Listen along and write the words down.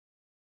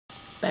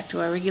Back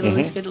to our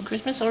regularly scheduled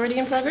Christmas already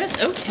in progress?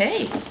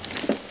 Okay.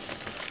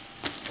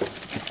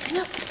 Open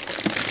up.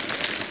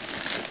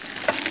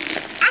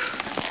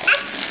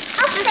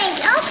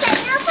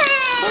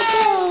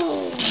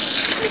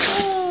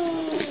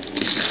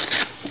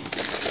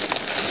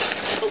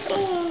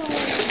 Open!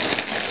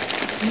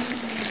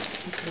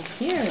 What's in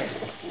here?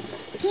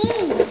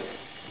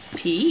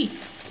 P.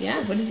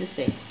 Yeah, what does this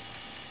say?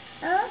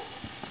 O.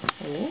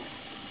 Oh.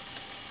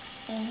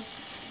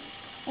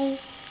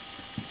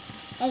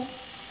 A.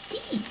 D.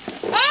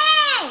 A.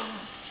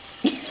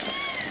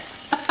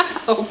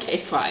 Okay,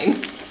 fine.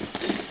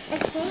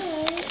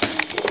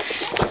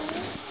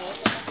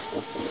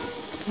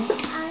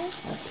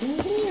 What's in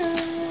here?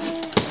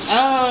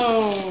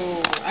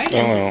 Oh, I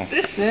know what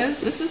this is.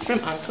 This is from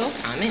Uncle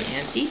Tom and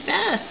Auntie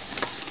Beth.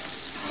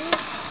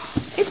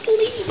 It's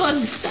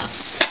ladybug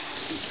stuff.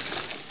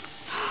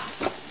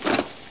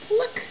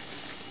 Look,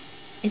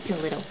 it's a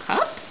little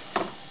cup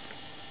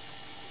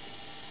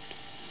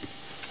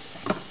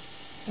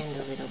and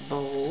a little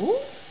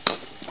bowl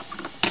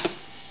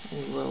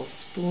and a little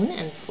spoon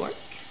and fork,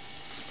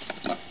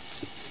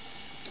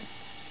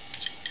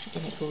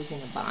 and it goes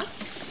in a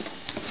box.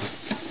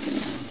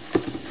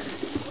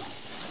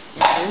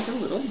 And there's a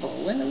little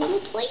bowl and a little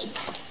plate.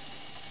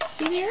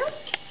 See there?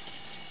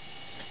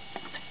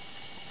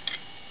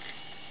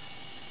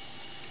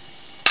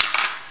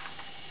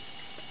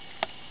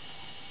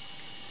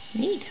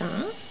 Neat,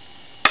 huh?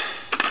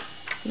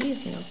 See, you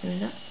can open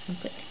it up and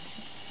put things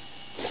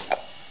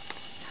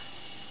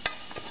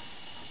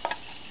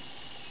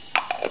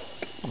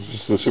in. Is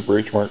this the Super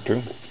H Mark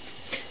too?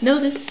 No,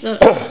 this, I'm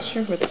not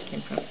sure where this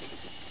came from.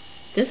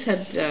 This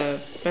had,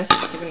 Beth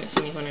had given it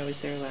to me when I was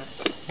there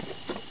last.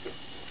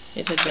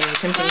 It had been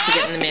attempting to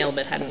get in the mail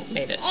but hadn't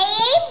made it.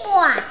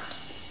 Ladybug.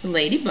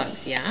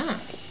 Ladybugs, yeah.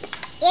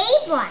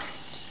 Ladybug.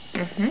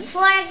 Mm-hmm.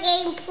 Fork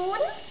and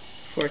spoon.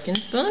 Fork and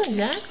spoon,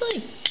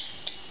 exactly.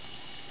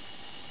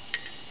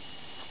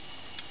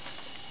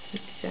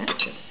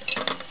 Exactly.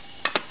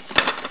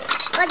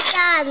 We're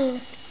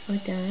done.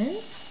 We're done?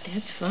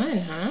 That's fun,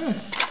 huh?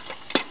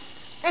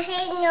 I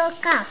have no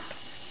cup.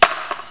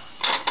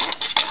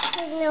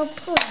 There's no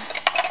spoon.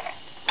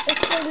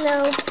 There's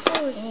no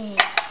spoon.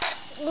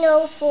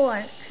 No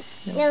fork.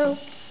 No.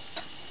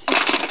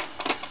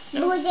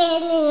 Put it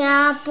in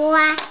a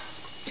box.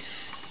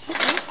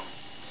 Okay.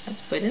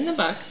 Let's put it in the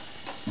box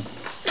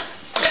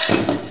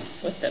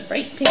with the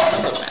bright pink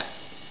bubble wrap.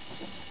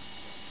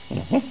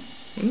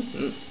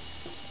 Mm-hmm.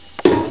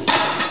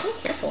 Oh,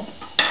 careful.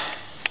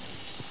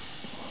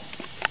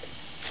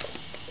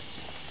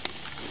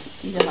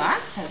 See, the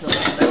box has a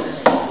little bit of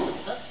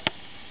it.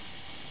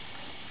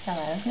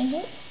 Hello, me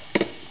here.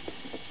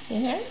 See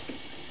here?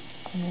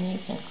 And then you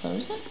can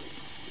close it.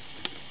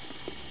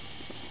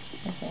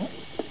 Okay.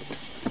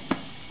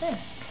 There.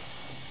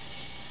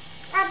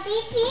 A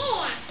big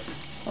bear.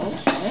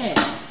 Okay.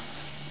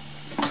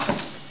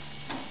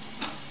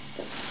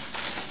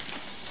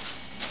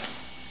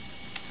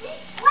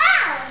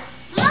 Wow!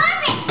 More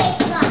big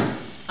one.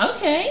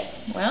 Okay.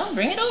 Well,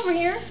 bring it over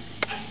here.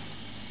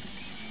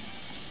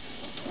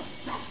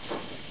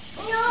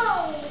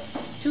 No.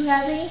 Too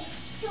heavy?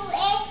 Too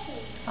empty.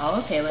 Oh,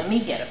 okay. Let me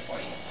get it for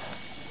you.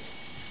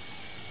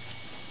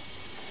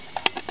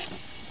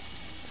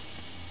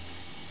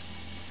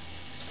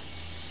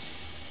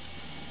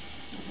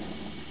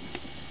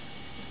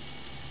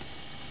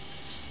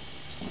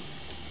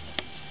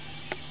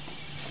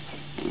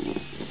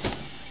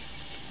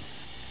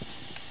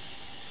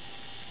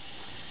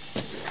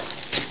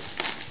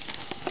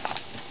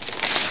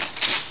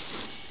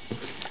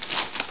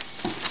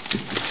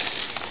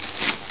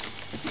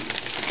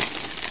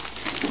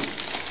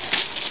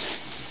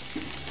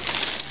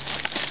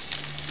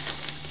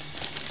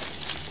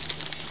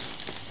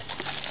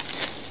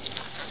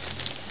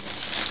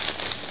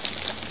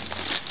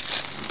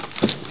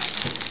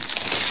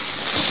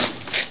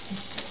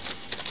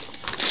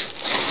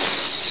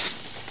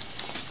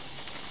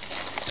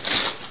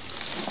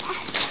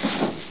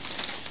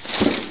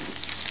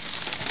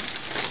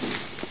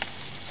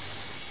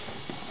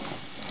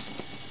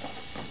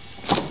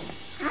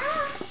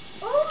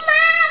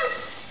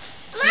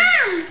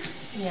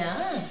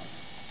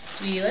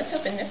 Sweetie, let's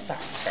open this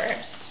box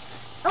first.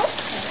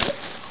 Okay.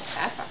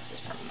 That box is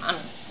for Mommy.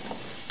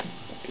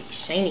 The big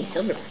shiny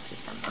silver box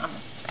is for Mama.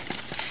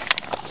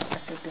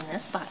 Let's open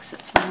this box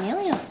that's for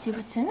Amelia. Let's see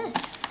what's in it.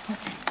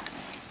 What's in it?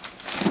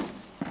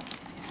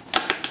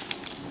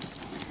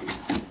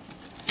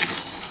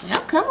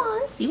 Now come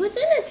on, see what's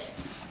in it.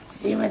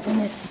 See what's in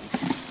it.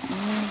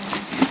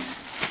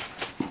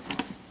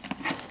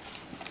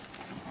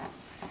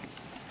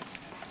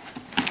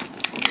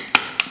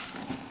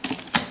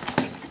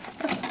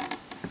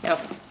 Go.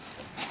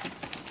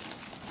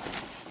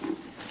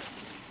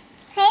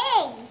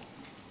 Hey.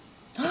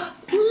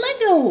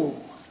 Lego.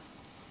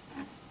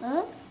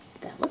 Huh?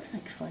 That looks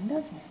like fun,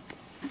 doesn't it?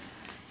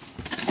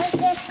 Take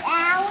this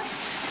out.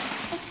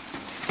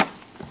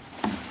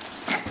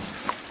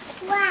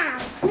 Wow.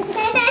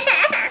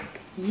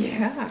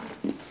 Yeah.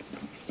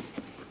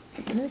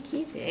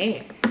 Looky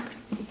there.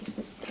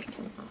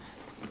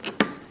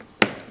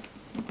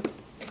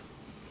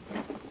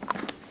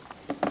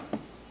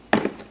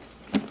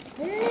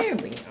 There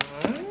we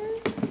are.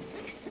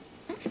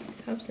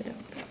 How's it open?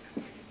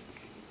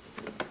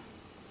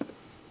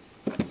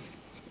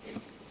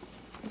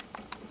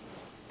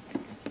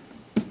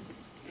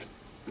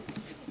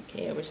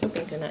 Okay, I was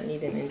hoping to not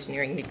need an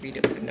engineering degree to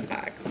open the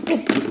box.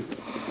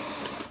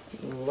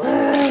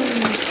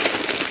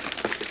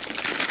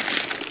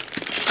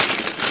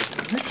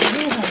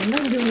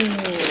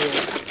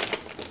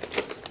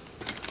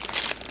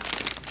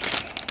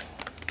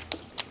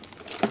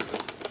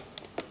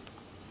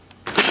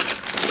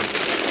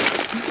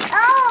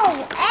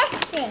 Oh,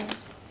 excellent.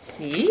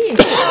 See?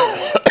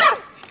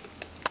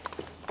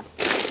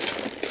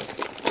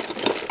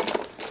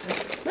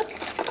 Look.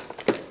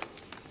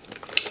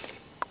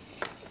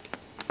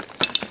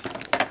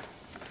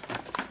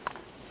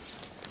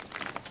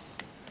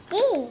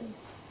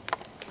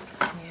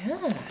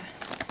 Yeah.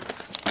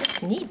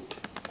 That's neat.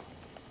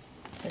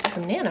 That's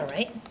from Nana,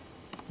 right?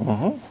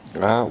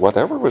 Mm-hmm.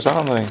 Whatever was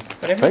on the...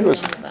 Whatever was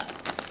on the box.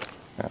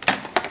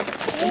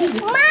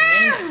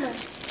 Mom!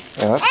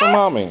 Yeah, that's for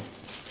Mommy.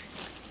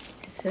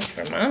 This is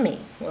for Mommy.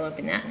 We'll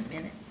open that in a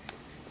minute.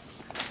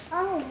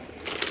 Oh,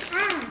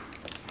 ah.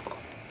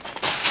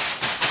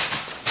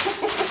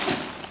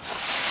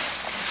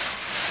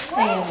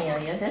 Hey,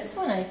 Amelia, this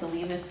one I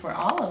believe is for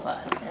all of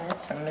us, and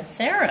it's from Miss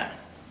Sarah.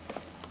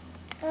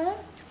 Huh?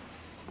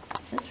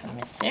 This is from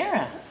Miss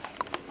Sarah.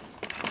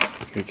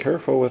 Be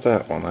careful with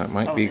that one. That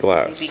might be this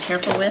glass. is, be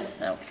careful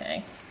with?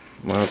 Okay.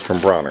 Well, it's from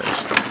Bronner's.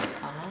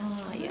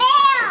 Ah, yeah.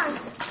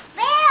 Bells!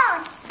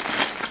 Bells!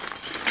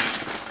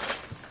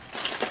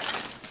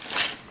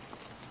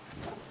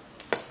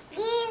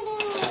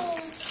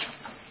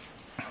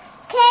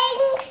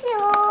 Thank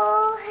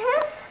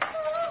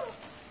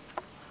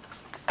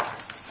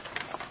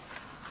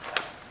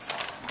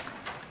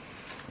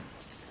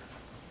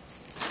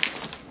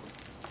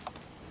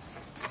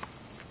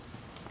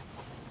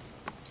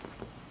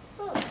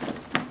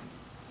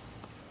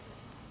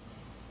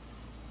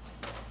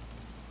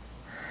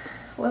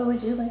Well,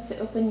 would you like to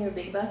open your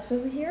big box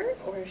over here,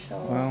 or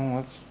shall...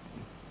 Well,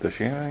 does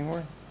she have any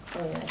more?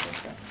 Oh, yeah, I think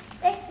so.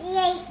 Let's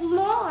eat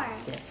more.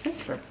 This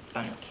is for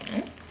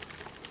Bunkin.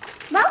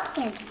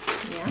 Broken.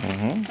 Yeah.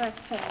 Mm-hmm.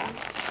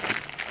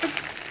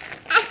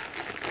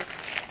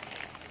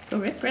 Go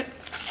rip, rip.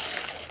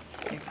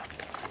 There you go.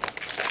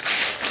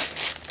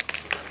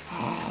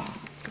 Oh,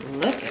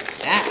 look at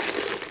that.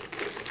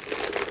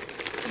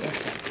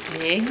 It's a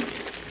big,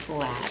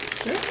 flat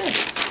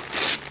surface.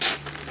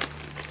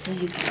 So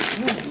you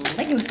can build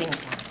Lego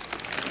things on it.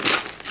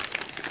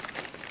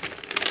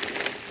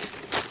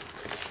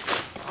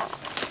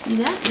 See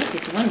that? Look,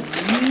 it's one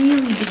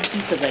really big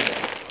piece of Lego.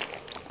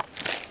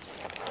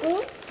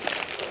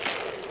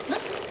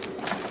 Look.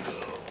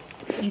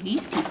 See,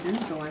 these pieces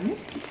go on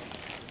this piece.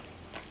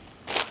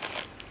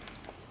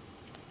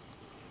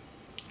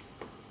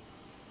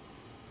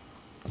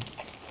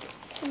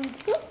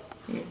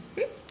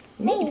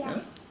 Neat, huh?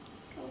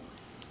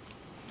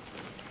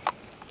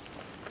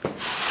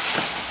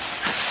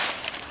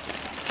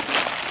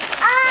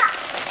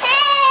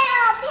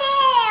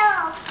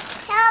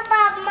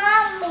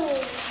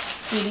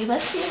 Sweetie,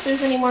 let's see if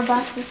there's any more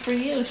boxes for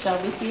you.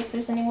 Shall we see if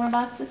there's any more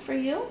boxes for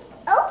you?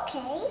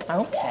 Okay.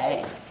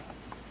 Okay.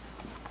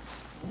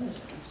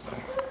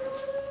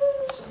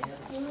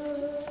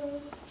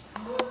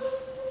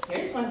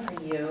 Here's one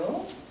for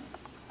you.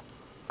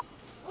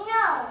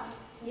 No.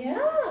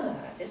 Yeah,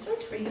 this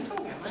one's for you from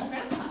Grandma and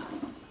Grandpa.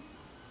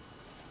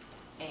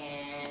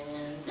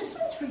 And this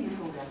one's for you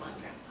from Grandma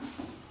and Grandpa.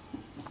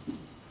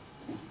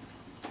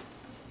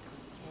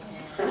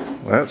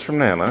 And That's from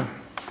Nana.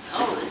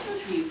 oh, this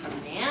one's for you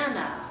from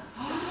Nana.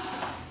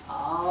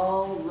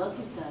 Oh, look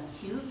at the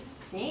cute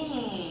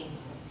things.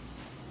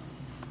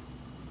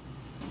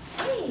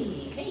 Hey,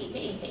 hey,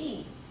 hey,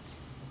 hey.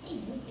 Hey,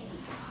 hey, hey.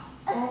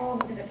 Oh,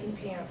 look at the pink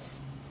pants.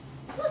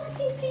 Look at the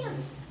pink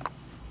pants.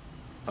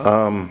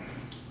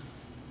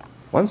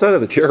 One side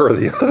of the chair or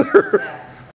the other? Yeah.